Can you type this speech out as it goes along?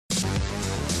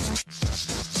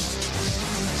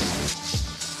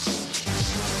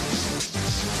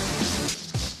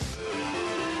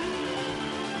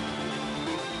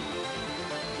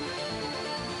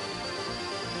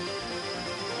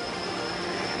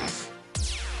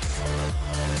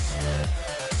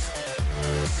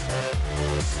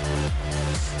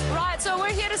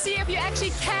we're here to see if you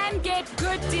actually can get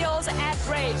good deals at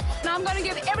rAge. Now I'm going to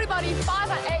give everybody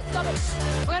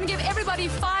we're going to give everybody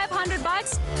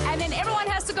 $500, and then everyone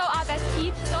has to go out. That's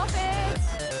each. Stop it.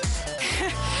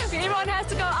 Everyone has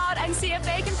to go out and see if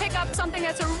they can pick up something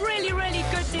that's a really, really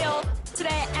good deal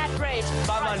today at rAge.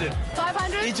 500. Right.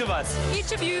 500? Each of us.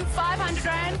 Each of you, 500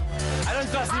 rand. I don't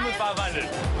trust him with 500.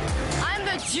 I'm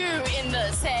the Jew in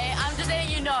this, hey? I'm just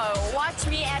letting you know. Watch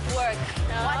me at work.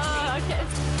 Watch me. Okay.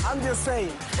 I'm just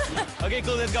saying. Okay,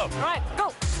 cool, let's go. All right,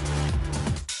 go.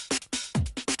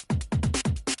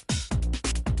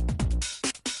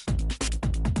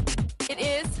 It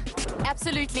is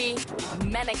absolutely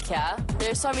manic here.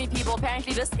 There's so many people.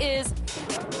 Apparently, this is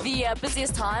the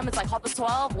busiest time. It's like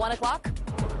 12, 1 o'clock.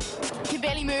 Can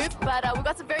barely move, but we've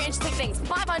got some very interesting things.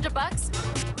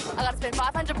 $500. I gotta spend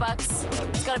 $500.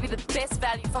 It's gotta be the best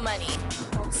value for money.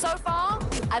 So far,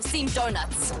 I've seen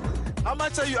donuts. How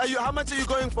much are you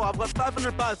going for? I've got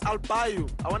 $500. I'll buy you.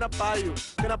 I wanna buy you.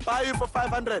 Can I buy you for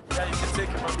 500? Yeah, you can take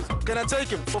him. Can I take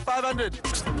him for 500?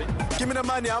 Give me the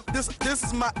money. This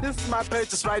is my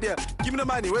purchase right here. Give me the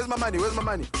money. Where's my money? Where's my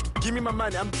money? Give me my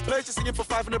money. I'm purchasing it for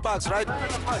 $500, right?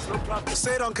 No problem.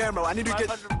 Say it on camera. I need to get.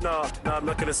 No, I'm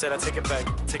not gonna say that. Take it back.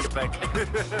 Take it back.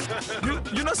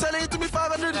 You're not selling it to me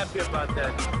 500? Happy about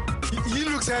that. He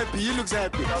looks happy. He looks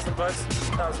happy. $1,000.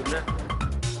 1,000, yeah.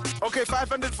 Okay,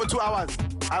 500 for 2 hours.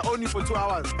 I own you for 2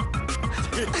 hours.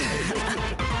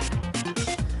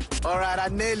 All right, I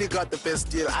nearly got the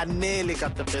best deal. I nearly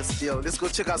got the best deal. Let's go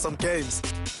check out some games.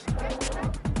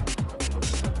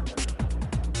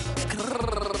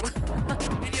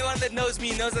 Anyone that knows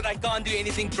me knows that I can't do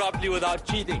anything properly without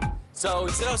cheating. So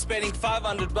instead of spending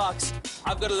 $500,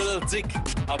 I've got a little trick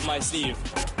up my sleeve.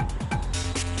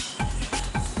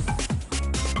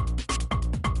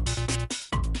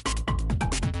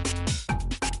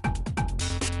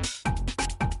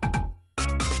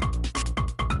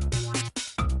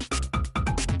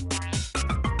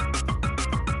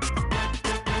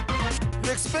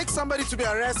 You expect somebody to be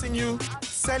harassing you,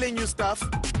 selling you stuff.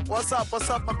 What's up,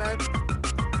 my man?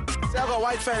 See, I got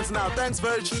white fans now. Thanks,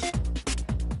 Verge.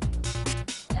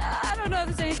 I don't know if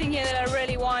there's anything here that I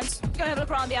really want. Go have a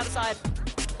look around the other side.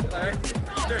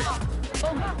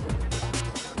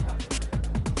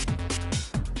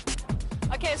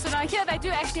 Okay, so now here they do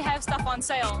actually have stuff on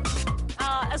sale.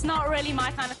 It's not really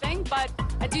my kind of thing, but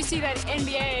I do see that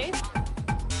NBA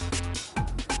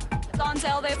is on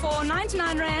sale there for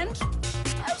 99 rand.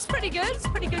 That's pretty good. It's a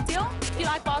pretty good deal. If you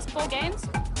like basketball games.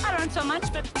 I don't so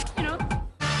much, but, you know.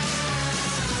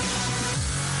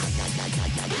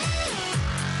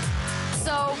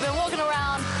 So, been walking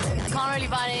around, can't really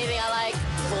find anything I like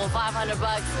for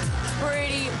 $500.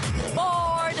 Pretty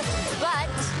bored, but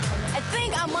I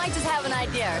think I might just have an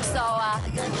idea. So,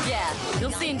 yeah,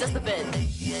 you'll see in just a bit.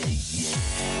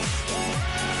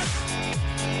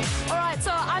 All right,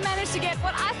 so I managed to get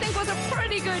what I think was a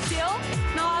pretty good deal.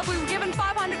 Now, we were given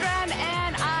 500 rand,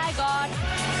 and I got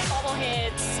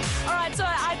bobbleheads. All right, so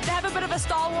I have a bit of a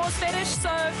Star Wars fetish, so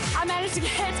I managed to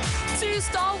get 2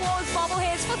 Star Wars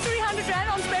bobbleheads for 300 rand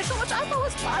on special, which I thought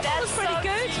was pretty so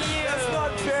good. Cute. That's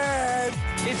not bad.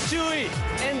 It's Chewie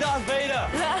and Darth Vader.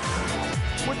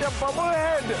 With the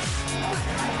bobblehead.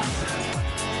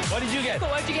 What did you get? Cool,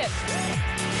 what'd you get?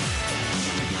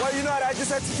 Well, you know what? I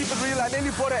just had to keep it real. I nearly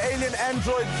bought an alien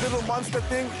android little monster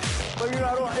thing. But, you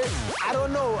know, I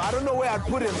don't know where I'd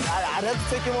put him. I'd have to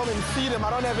take him home and feed him.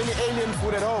 I don't have any alien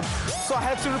food at home. So I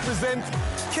had to represent,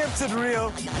 kept it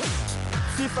real.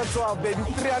 FIFA 12, baby.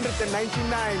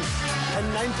 399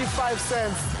 and 95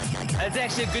 cents. It's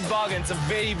actually a good bargain. It's a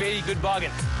very, very good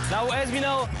bargain. Now, as we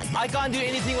know, I can't do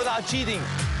anything without cheating.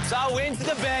 So I went to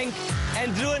the bank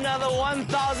and drew another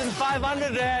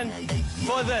 1,500 rand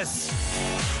for this.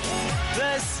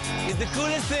 This is the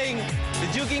coolest thing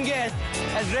that you can get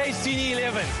at rAge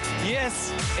 2011.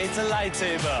 Yes, it's a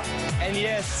lightsaber. And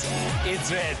yes, it's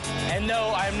red. And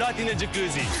no, I'm not in a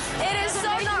jacuzzi. It is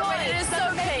so not red, it is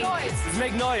so pink. It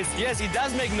makes noise. Yes, it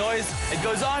does make noise. It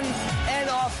goes on and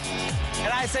off.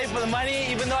 And I say for the money,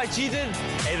 even though I cheated,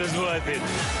 it was worth it.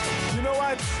 You know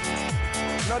what?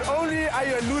 Not only are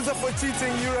you a loser for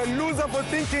cheating, you're a loser for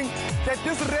thinking that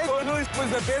this rAge was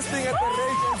the best thing at the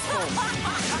rAge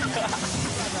Expo.